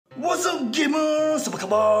What's up gamers, apa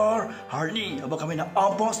khabar? Hari ni Abang Kamen nak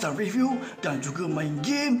unbox dan review dan juga main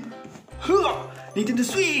game Nintendo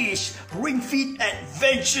Switch RingFit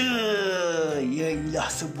Adventure. Ialah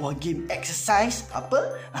sebuah game exercise.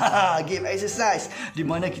 Apa? Game exercise di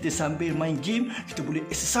mana kita sambil main game kita boleh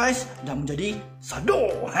exercise dan menjadi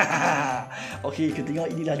SADO. Okey, kita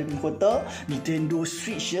tengok inilah dia punya kotak Nintendo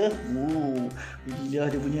Switch ya. Inilah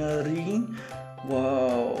dia punya ring.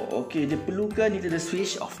 Wow, okey, dia perlukan Nintendo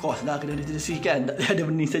Switch. Of course lah, kena Nintendo Switch kan. Tak ada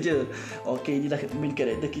benda saja. Okey, inilah main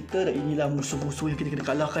karakter kita dan inilah musuh-musuh yang kita kena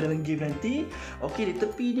kalahkan dalam game nanti. Okey, di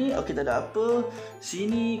tepi ni, okey, tak ada apa.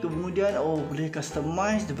 Sini, kemudian, boleh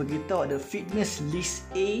customize. Dia beritahu ada fitness list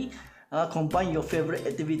A. Combine your favorite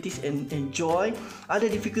activities and enjoy. Ada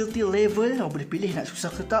difficulty level, boleh pilih nak susah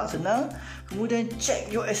ke tak, senang. Kemudian, check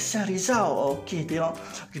your exercise result. Okey, tengok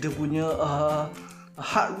kita punya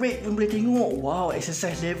heart rate pun boleh tengok. Wow,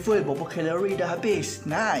 exercise level, berapa kalori dah habis.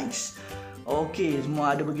 Nice. Okey,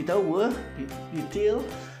 semua ada beritahu detail.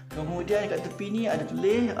 Kemudian kat tepi ni ada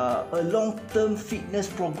tulis a long term fitness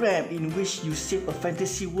program in which you save a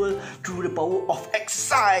fantasy world through the power of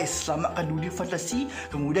exercise. Selamatkan dunia fantasi.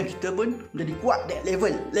 Kemudian kita pun menjadi kuat that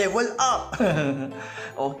level up.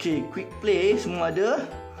 Okey, quick play semua ada.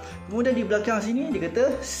 Kemudian di belakang sini dia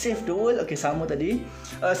kata save the world. Okey, sama tadi.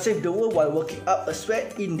 Save the world while working up a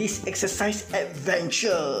sweat in this exercise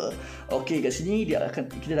adventure. Okey, kat sini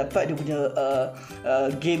kita dapat dia punya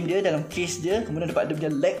game dia dalam case dia. Kemudian dapat dia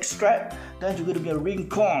punya leg strap dan juga dia punya ring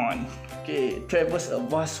con. Okey, traverse a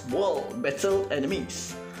vast world, battle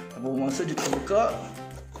enemies. Apa masa kita buka?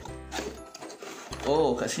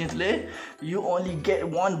 Kat sini tulis you only get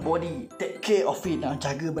one body, take care of it.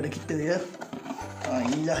 Jaga badan kita ya.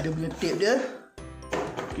 Inilah dia punya tape dia.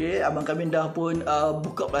 Okey, Abang Kamen dah pun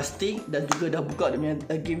buka plastik dan juga dah buka dia punya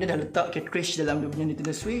game dia, dah letak cartridge dalam dia punya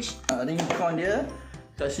Nintendo Switch. Ring con dia.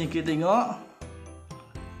 Kat sini kita tengok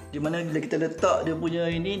di mana bila kita letak dia punya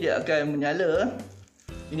ini, dia akan menyala.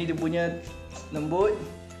 Ini dia punya lembut.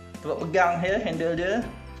 Tempat pegang dia, handle dia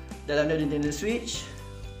dalam dia Nintendo Switch.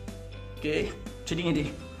 Okey, macam ni dia.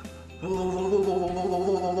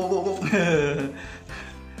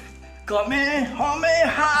 KAME, HAME,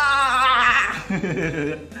 ha!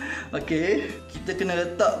 Okey, kita kena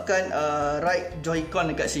letakkan right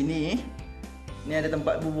joycon dekat sini. Ni ada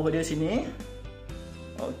tempat bubuh dia sini.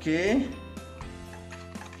 Okey.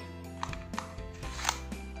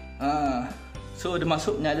 So dia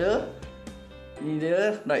masuk nyala. Ini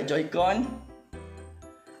dia right joycon.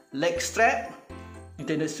 Leg strap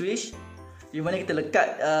Nintendo Switch. Di mana kita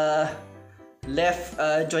lekat left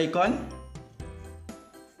joycon.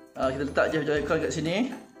 Kita letak je joycon kat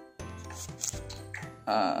sini.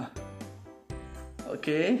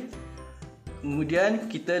 Okey. Kemudian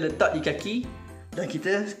kita letak di kaki dan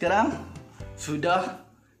kita sekarang sudah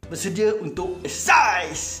bersedia untuk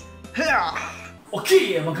exercise.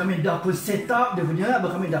 Okey, Abang Kamen dah pun set up dia punya.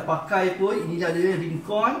 Abang Kamen dah pakai pun. Ini dah dia ring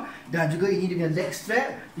con dan juga ini dia punya leg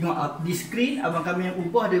strap. Tengok di screen Abang Kamen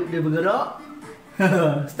ubah dia bergerak.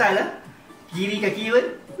 Style lah. Kiri kaki pun.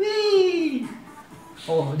 Wee.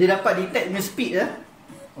 Dia dapat detect punya speed lah.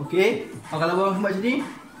 Okey. Kalau abang buat macam ni.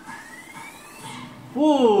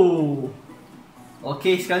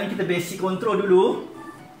 Okey, sekarang kita basic control dulu.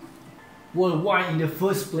 Worldwide in the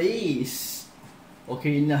first place.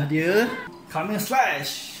 Okey, inilah dia. Kamen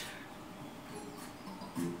slash.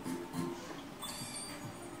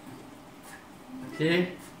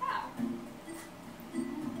 Okey.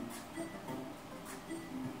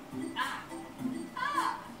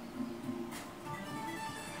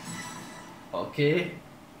 Okey,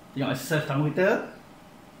 tengok exercise pertama kita.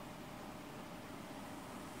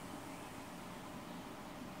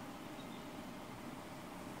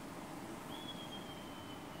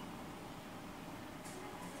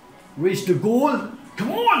 Reach the goal.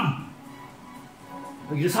 Come on.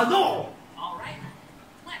 Pergi SADO. Alright,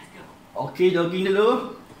 let's go. Okey, jogging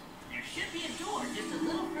dulu. There should be a door just a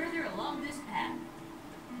little further along this path.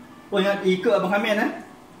 Ingat ikut Abang Kamen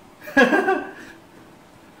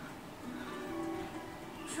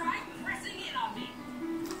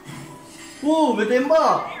boleh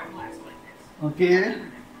tembak. Okey.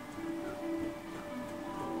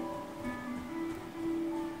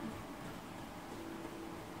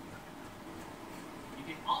 You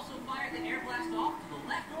can also fire the air blast off to the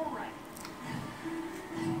left or right.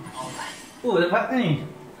 Alright. Dapat ni.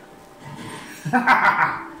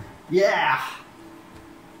 Yeah.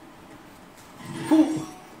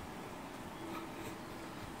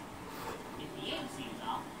 If the aim seems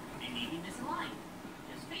off, they may be misaligned.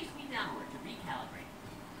 Just face me downward to recalibrate.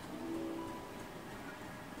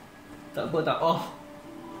 Tak apa, tak off.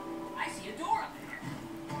 I see a door up there.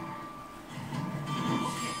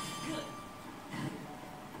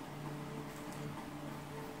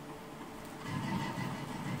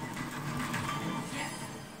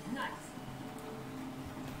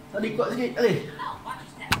 Ali kuat sikit. Ali. Now, watch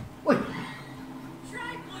your step. Oi.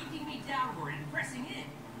 Try pointing me downward and pressing in.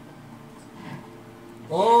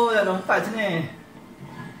 Oh, dah lompat sini.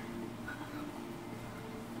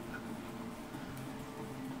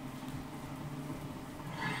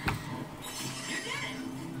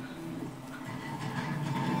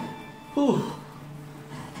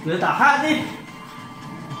 Boleh tahan ni.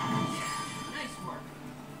 Nice work.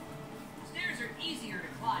 Stairs are easier to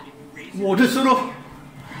climb if you raise Oh, dia suruh.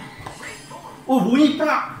 straight forward. Oh, bunyi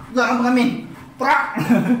perak. Dah kami. Perak.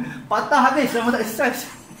 Patah habis selama tak exercise.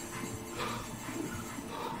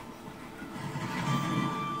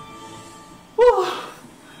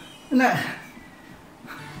 Penat.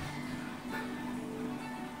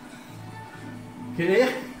 Okay.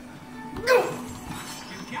 Go.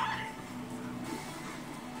 You got it.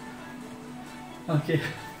 Okay.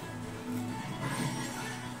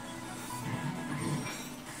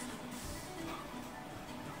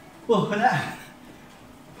 Oh, penat.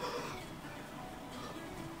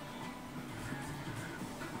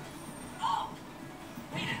 Oh!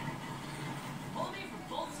 Wait a minute. Hold me from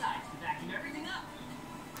both sides to vacuum everything up.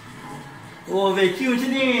 Oh, vacuum macam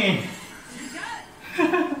ni. You got it.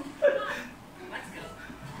 Come on. Let's go.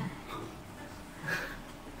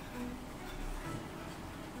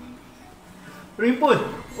 Ring pun.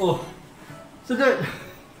 Oh. Sedut.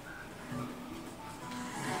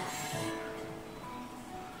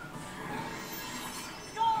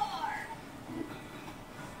 Score!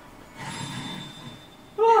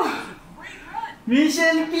 Great run.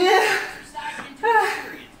 Mission clear. Exercise into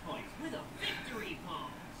experience points with a victory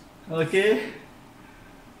pose. Okay.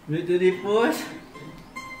 Victory pose.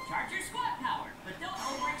 Charge your squat power, but don't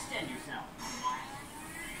overextend yourself.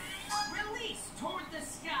 Release toward the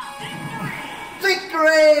sky. Victory!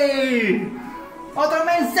 Victory!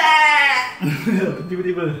 Ultraman Z!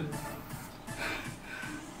 Tiba-tiba.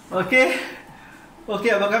 Okay.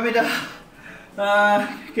 Okay, abang kami dah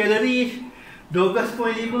kalori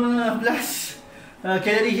 12.15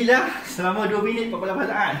 kalori hilang selama 2 minit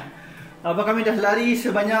 48 saat. Abang kami dah lari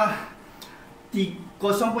sebanyak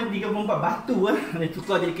 0.34 batu dia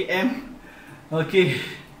tukar jadi km. Okay.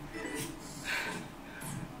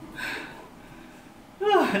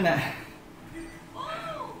 Nak.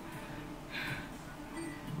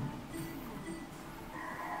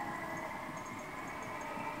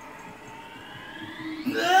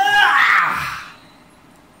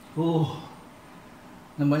 Oh.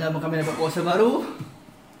 Nampaknya abang kami dapat kuasa baru.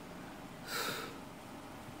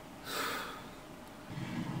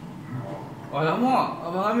 Alamak,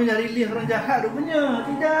 abang kami dah release orang jahat rupanya.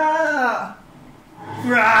 Tidak.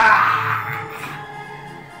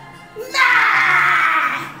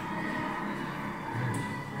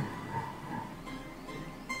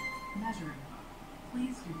 Measuring.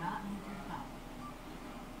 Please do not move your thumb.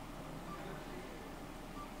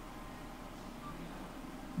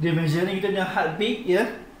 Dia measuring kita punya heartbeat ya.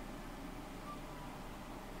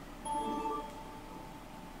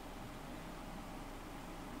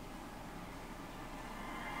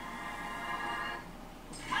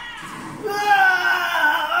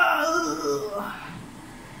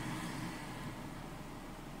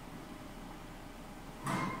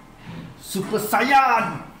 Super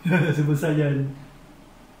Saiyan. Super Saiyan.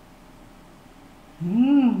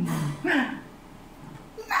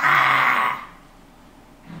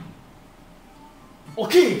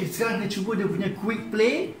 Okey, sekarang kita cuba dia punya quick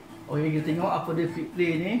play. Okey, kita tengok apa dia quick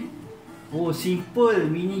play ni. Oh, simple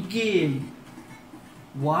mini game.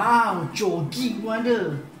 Wow, jogging pun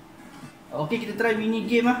ada. Okey, kita try mini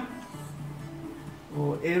game ah.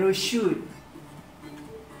 Oh, arrow shoot.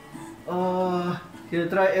 Kita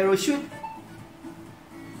try arrow shoot.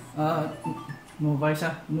 No vice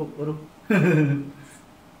ah, no baru.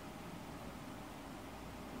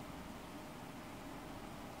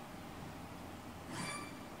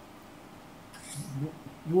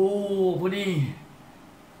 Wow, apa ni?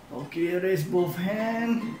 Okay, raise both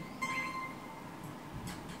hand.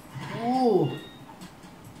 Oh.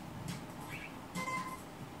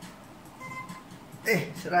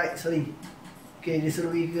 Right, sorry. Okay, dia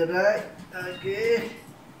suruh pergi ke right. Okay.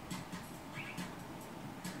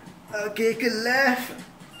 Okay, ke left.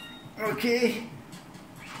 Okay.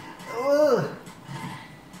 Oh.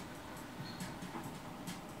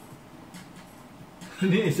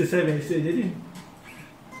 Ni exercise biasa je ni.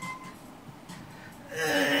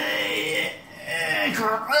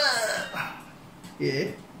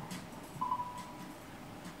 Okay.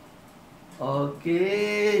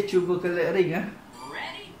 Okay, cuba collect ring ah.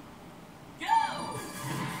 Ready? Go!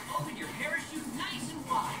 Open your parachute nice and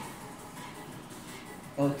wide.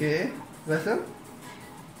 Okay, rasa?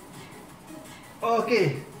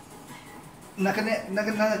 Okay. Nak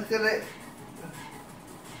kena.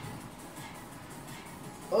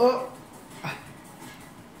 Oh.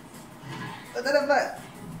 Tak dapat.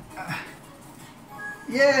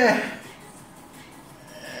 Yeah.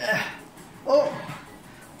 Oh.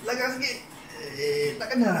 Lagak sikit. Tak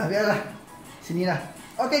kena. Biarlah. Sini lah.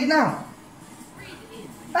 Okay, now.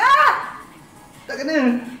 Tak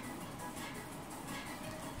kena.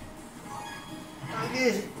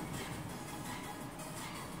 Okay.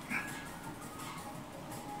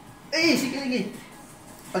 Sikit lagi.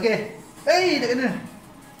 Okay. Tak kena.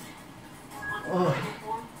 Oh.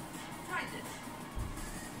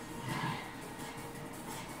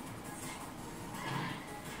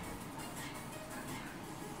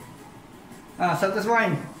 Saltus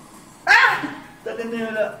wine. Tak kena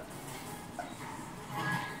pula.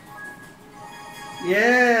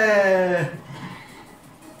 Yeah.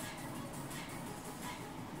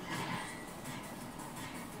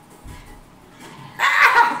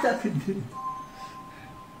 Tak kena.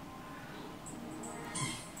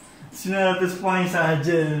 900 poin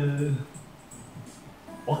saja.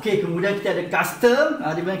 Okey, kemudian kita ada custom.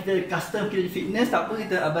 Di mana kita ada custom, kita ada fitness, tak apa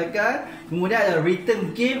kita abaikan. Kemudian ada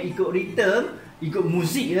rhythm game, ikut rhythm, ikut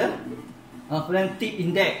muzik ya. Kemudian tip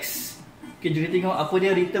index. Okey, kita tengok apa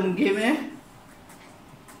dia rhythm game ni.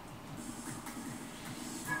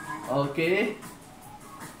 Okey.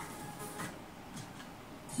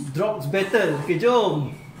 Drops battle. Okey, jom.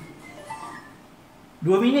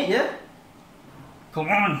 2 minit je. Come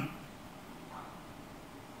on.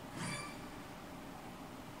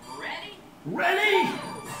 Ready?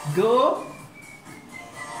 Go.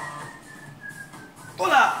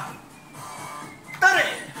 Tolak. Tarik.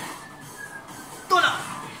 Tolak.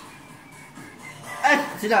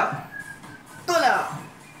 Silap. Tolak.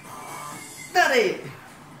 Tarik.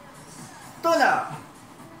 Tolak.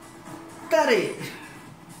 Tarik.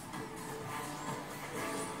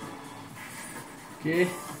 Okay.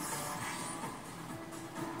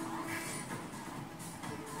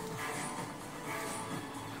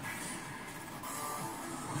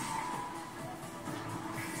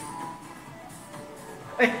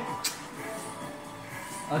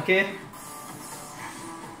 Okay.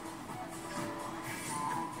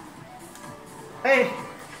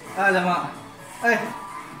 Alamak.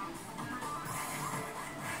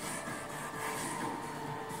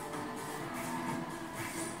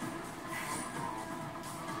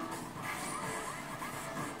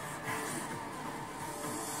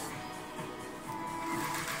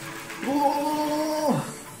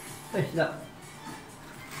 Sekejap.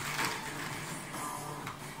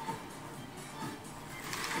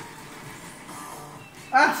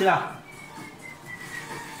 Silap.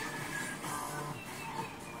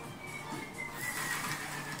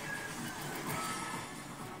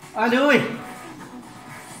 Aduh.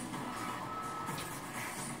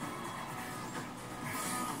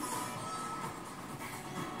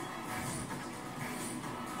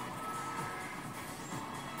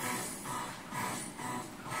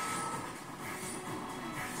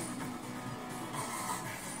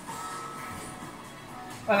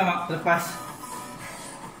 Alamak, terlepas.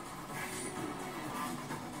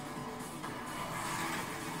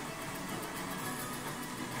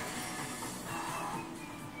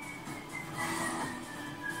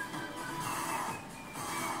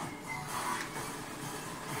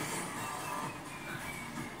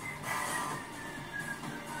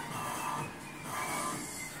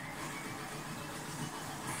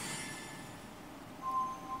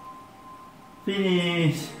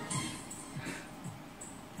 Finish.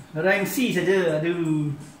 Rank C saja.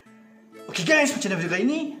 Aduh. Okay guys, macam mana video kali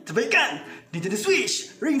ini? Terbaikkan Nintendo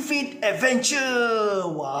Switch RingFit Adventure.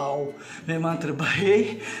 Wow, memang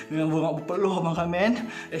terbaik. Memang berpeluh Abang Kamen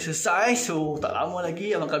exercise. So tak lama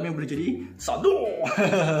lagi Abang Kamen boleh jadi SADO.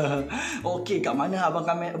 Okay, kat mana Abang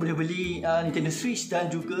Kamen boleh beli Nintendo Switch dan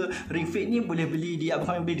juga RingFit ni? Boleh beli di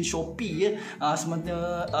Abang Kamen beli di Shopee ya.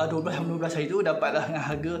 Semasa 12 hari tu dapatlah dengan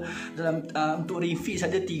harga dalam untuk RingFit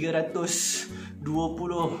saja 324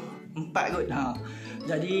 kot.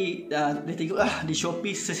 Jadi boleh tengoklah di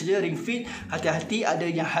Shopee saja RingFit. Hati-hati ada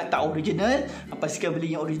yang tak original. Pastikan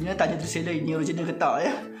beli yang original. Tanya tu seller ini original ke tak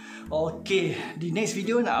ya. Okay, di next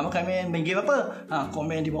video nak Abang Kamen main game apa?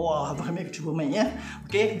 Komen di bawah. Abang Kamen akan cuba main ya.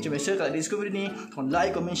 Okay, macam biasa kalau ada suka video ni, kau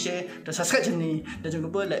like, komen, share dan subscribe channel ni. Dan jangan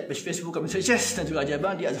lupa like page Facebook Kamen Searches dan juga ajar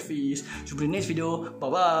Abang di Azafis. Jumpa di next video. Bye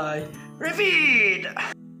bye.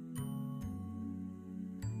 RingFit.